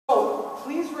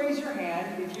please raise your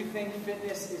hand if you think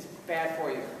fitness is bad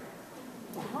for you.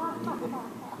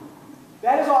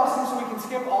 That is awesome, so we can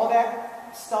skip all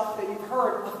that stuff that you've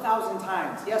heard 1,000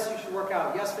 times. Yes, you should work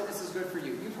out. Yes, fitness is good for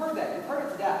you. You've heard that. You've heard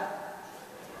it to death.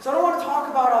 So I don't want to talk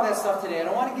about all that stuff today. I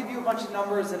don't want to give you a bunch of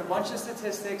numbers and a bunch of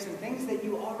statistics and things that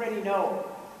you already know.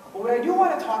 But what I do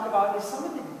want to talk about is some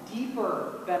of the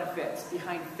deeper benefits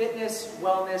behind fitness,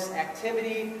 wellness,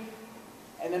 activity,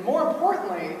 and then more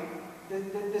importantly,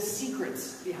 the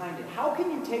secrets behind it. How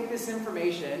can you take this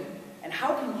information and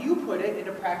how can you put it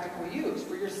into practical use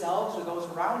for yourselves or those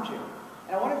around you?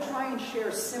 And I want to try and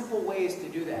share simple ways to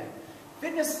do that.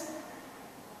 Fitness,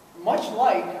 much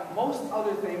like most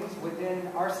other things within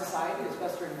our society,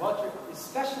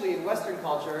 especially in Western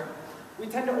culture, we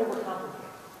tend to overcomplicate.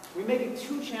 We make it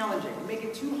too challenging. We make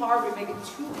it too hard. We make it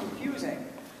too confusing.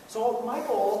 So my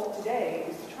goal today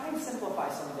is to try and simplify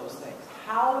some of those things.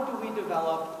 How do we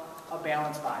develop a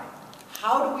balanced body?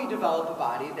 How do we develop a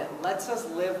body that lets us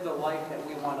live the life that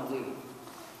we want to lead?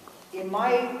 In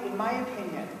my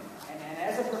opinion, and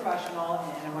as a professional,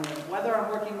 and whether I'm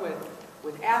working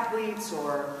with athletes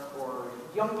or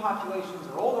young populations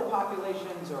or older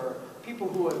populations or people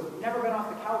who have never been off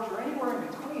the couch or anywhere in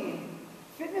between,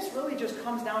 fitness really just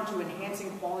comes down to enhancing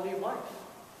quality of life.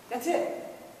 That's it.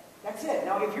 That's it.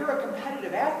 Now, if you're a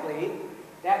competitive athlete,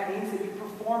 that means that you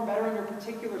perform better in your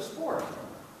particular sport.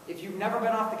 If you've never been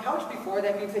off the couch before,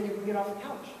 that means that you can get off the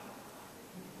couch.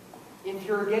 If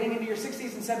you're getting into your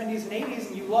 60s and 70s and 80s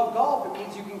and you love golf, it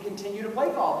means you can continue to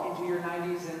play golf into your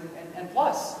 90s and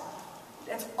plus.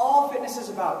 That's all fitness is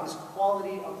about, is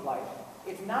quality of life.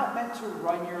 It's not meant to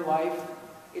run your life.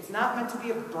 It's not meant to be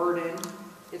a burden.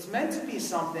 It's meant to be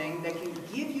something that can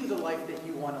give you the life that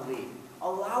you want to lead,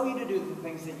 allow you to do the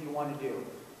things that you want to do,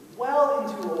 well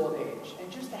into old age,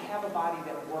 and just to have a body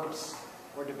that works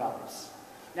or develops.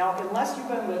 Now, unless you've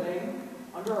been living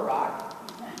under a rock,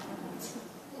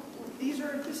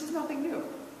 this is nothing new.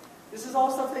 This is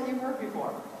all stuff that you've heard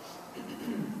before.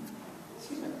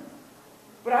 Excuse me.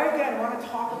 But I, again, want to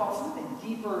talk about some of the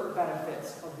deeper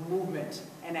benefits of movement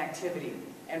and activity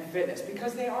and fitness,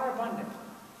 because they are abundant.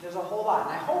 There's a whole lot.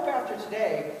 And I hope after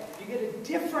today, you get a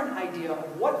different idea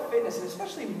of what fitness, and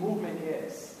especially movement,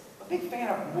 is. I'm a big fan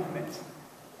of movement.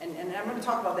 And I'm going to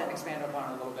talk about that and expand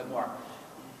upon it a little bit more.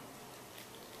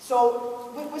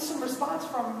 So, with some response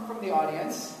from the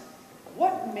audience,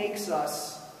 what makes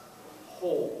us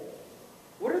whole?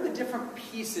 What are the different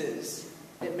pieces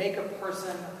that make a person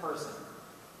a person?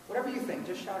 Whatever you think,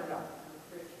 just shout it out.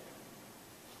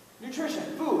 Nutrition,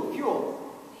 food,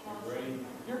 fuel.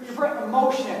 Your brain,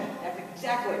 emotion,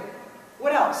 exactly.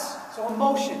 What else? So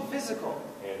emotion, physical.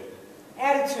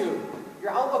 Attitude,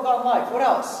 your outlook on life. What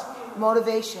else?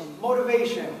 Motivation.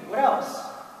 Motivation. What else?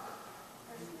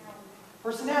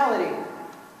 Personality.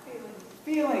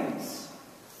 Feelings.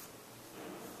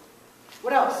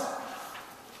 What else?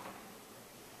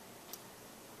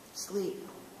 Sleep.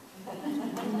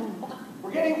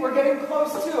 We're getting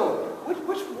close to.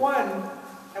 Which one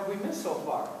have we missed so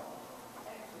far?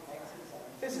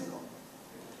 Physical.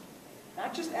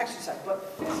 Not just exercise,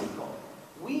 but physical.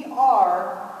 We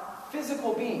are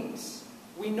physical beings.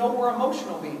 We know we're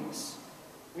emotional beings.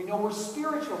 We know we're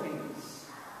spiritual beings.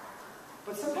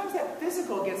 But sometimes that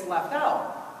physical gets left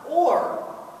out.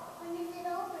 Or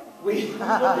we look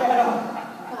at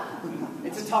them.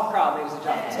 It's a tough crowd, ladies and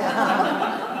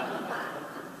gentlemen.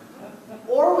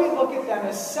 Or we look at them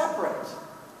as separate.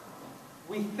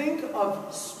 We think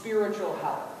of spiritual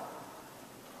health.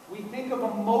 We think of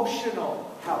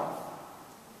emotional health.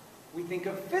 We think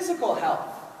of physical health.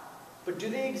 But do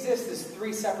they exist as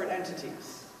three separate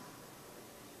entities?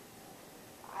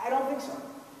 I don't think so.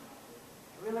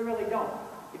 I really, really don't.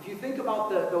 If you think about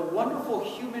the wonderful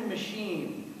human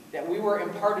machine that we were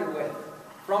imparted with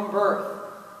from birth,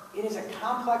 it is a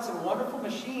complex and wonderful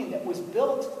machine that was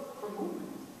built for movement.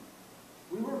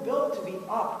 We were built to be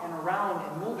up and around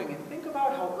and moving. And think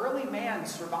about how early man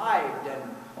survived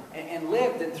and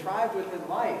lived and thrived within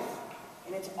life.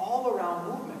 And it's all around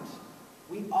movement.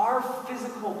 We are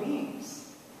physical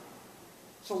beings.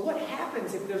 So what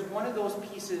happens if there's one of those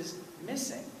pieces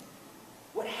missing?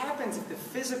 What happens if the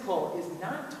physical is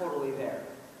not totally there?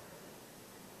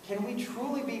 Can we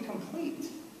truly be complete?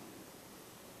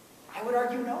 I would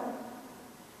argue no.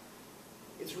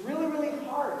 It's really, really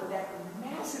hard for that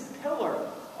massive pillar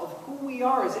of who we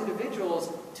are as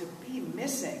individuals to be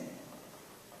missing.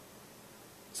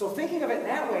 So thinking of it in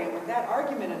that way, and with that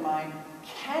argument in mind,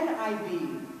 can I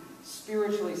be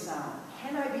spiritually sound?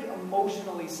 Can I be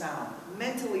emotionally sound,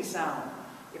 mentally sound,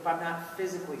 if I'm not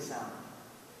physically sound?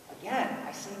 Again,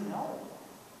 I say no.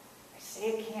 I say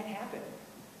it can't happen.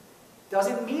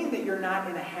 doesn't mean that you're not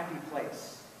in a happy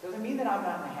place. Doesn't mean that I'm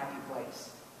not in a happy place.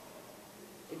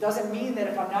 It doesn't mean that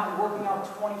if I'm not working out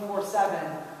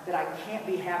 24/7, that I can't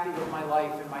be happy with my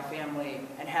life and my family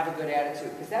and have a good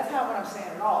attitude. Because that's not what I'm saying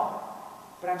at all.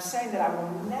 But I'm saying that I will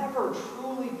never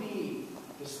truly be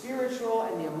the spiritual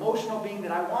and the emotional being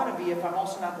that I want to be if I'm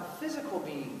also not the physical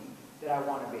being that I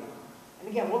want to be. And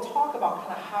again, we'll talk about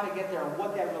kind of how to get there and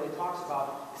what that really talks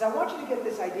about. Because I want you to get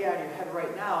this idea out of your head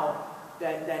right now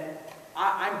that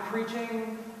I'm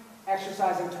preaching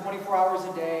exercising 24 hours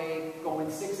a day, going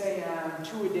 6 a.m.,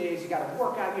 2-a-days, you got to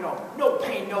work out, no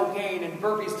pain, no gain, and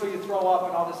burpees till you throw up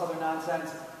and all this other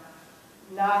nonsense.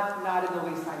 Not in the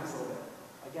least tiny little bit.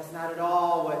 I guess not at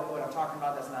all what I'm talking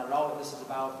about. That's not at all what this is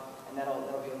about, and that'll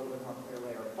be a little bit more clear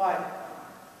later. But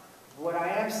what I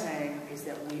am saying is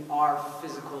that we are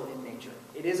physical in nature.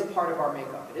 It is a part of our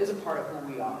makeup. It is a part of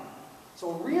who we are.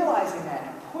 So realizing that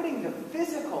and putting the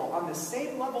physical on the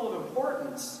same level of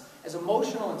importance as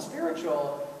emotional and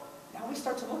spiritual, now we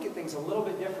start to look at things a little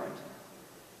bit different.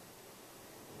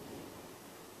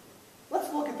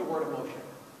 Let's look at the word emotion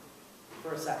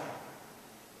for a second.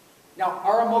 Now,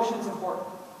 are emotions important?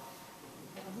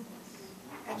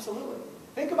 Absolutely.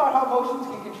 Think about how emotions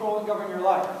can control and govern your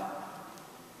life.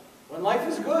 When life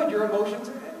is good, your emotions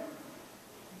are good.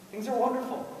 Things are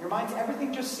wonderful. Your mind's,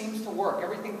 everything just seems to work.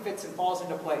 Everything fits and falls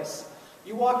into place.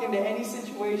 You walk into any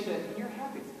situation and you're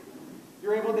happy.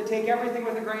 You're able to take everything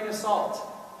with a grain of salt.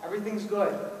 Everything's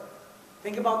good.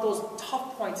 Think about those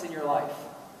tough points in your life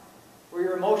where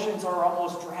your emotions are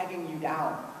almost dragging you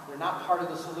down. They're not part of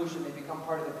the solution. They become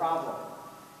part of the problem.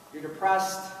 You're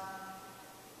depressed.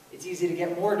 It's easy to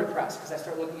get more depressed because I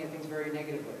start looking at things very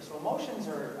negatively. So emotions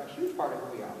are a huge part of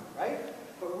who we are, right?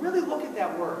 But really look at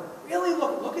that word. Really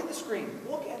look at the screen.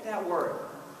 Look at that word.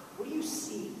 What do you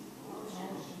see?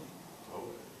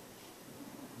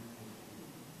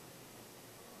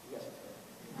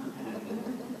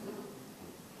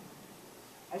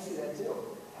 I see that too.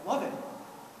 I love it.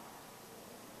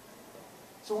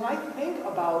 So when I think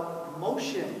about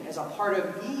motion as a part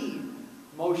of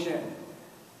emotion,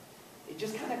 it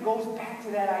just kind of goes back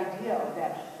to that idea of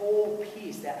that whole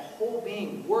piece, that whole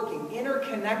being working,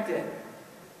 interconnected.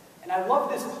 And I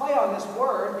love this play on this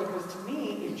word because to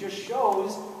me it just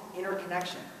shows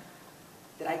interconnection.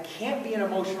 That I can't be an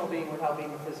emotional being without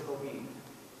being a physical being.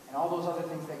 And all those other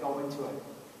things that go into it.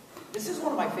 This is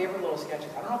one of my favorite little sketches.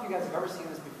 I don't know if you guys have ever seen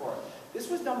this before. This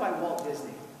was done by Walt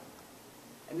Disney.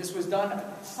 And this was done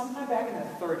sometime back in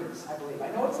the 30s, I believe.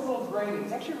 I know it's a little grainy.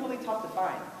 It's actually really tough to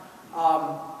find.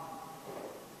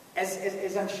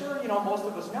 As I'm sure most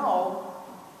of us know,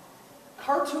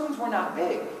 cartoons were not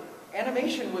big.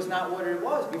 Animation was not what it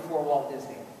was before Walt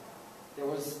Disney. There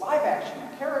was live action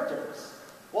characters.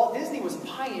 Walt Disney was a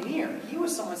pioneer. He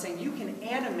was someone saying you can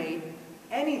animate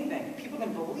anything. People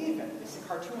can believe it. They say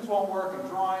cartoons won't work and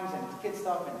drawings and kid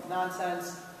stuff and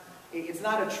nonsense. It's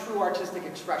not a true artistic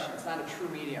expression. It's not a true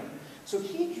medium. So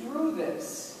he drew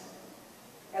this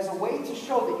as a way to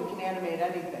show that you can animate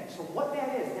anything. So what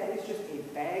that is just a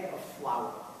bag of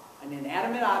flour. An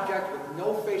inanimate object with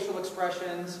no facial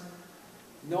expressions,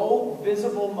 no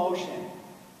visible motion.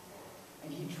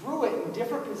 And he drew it in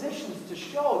different positions to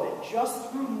show that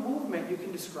just through movement you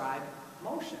can describe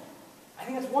motion. I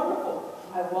think that's wonderful.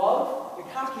 I love the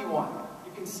cocky one.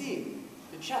 You can see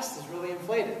the chest is really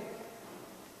inflated.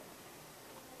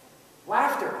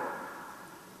 Laughter.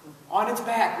 On its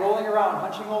back, rolling around,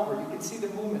 hunching over. You can see the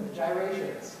movement, the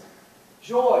gyrations.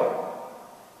 Joy.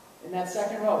 In that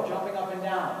second row, jumping up and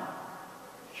down.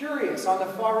 Curious on the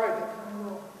far right.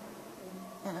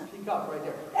 Peek up right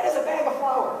there. That is a bag of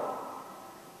flour.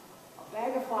 A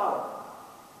bag of flour.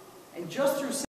 And just through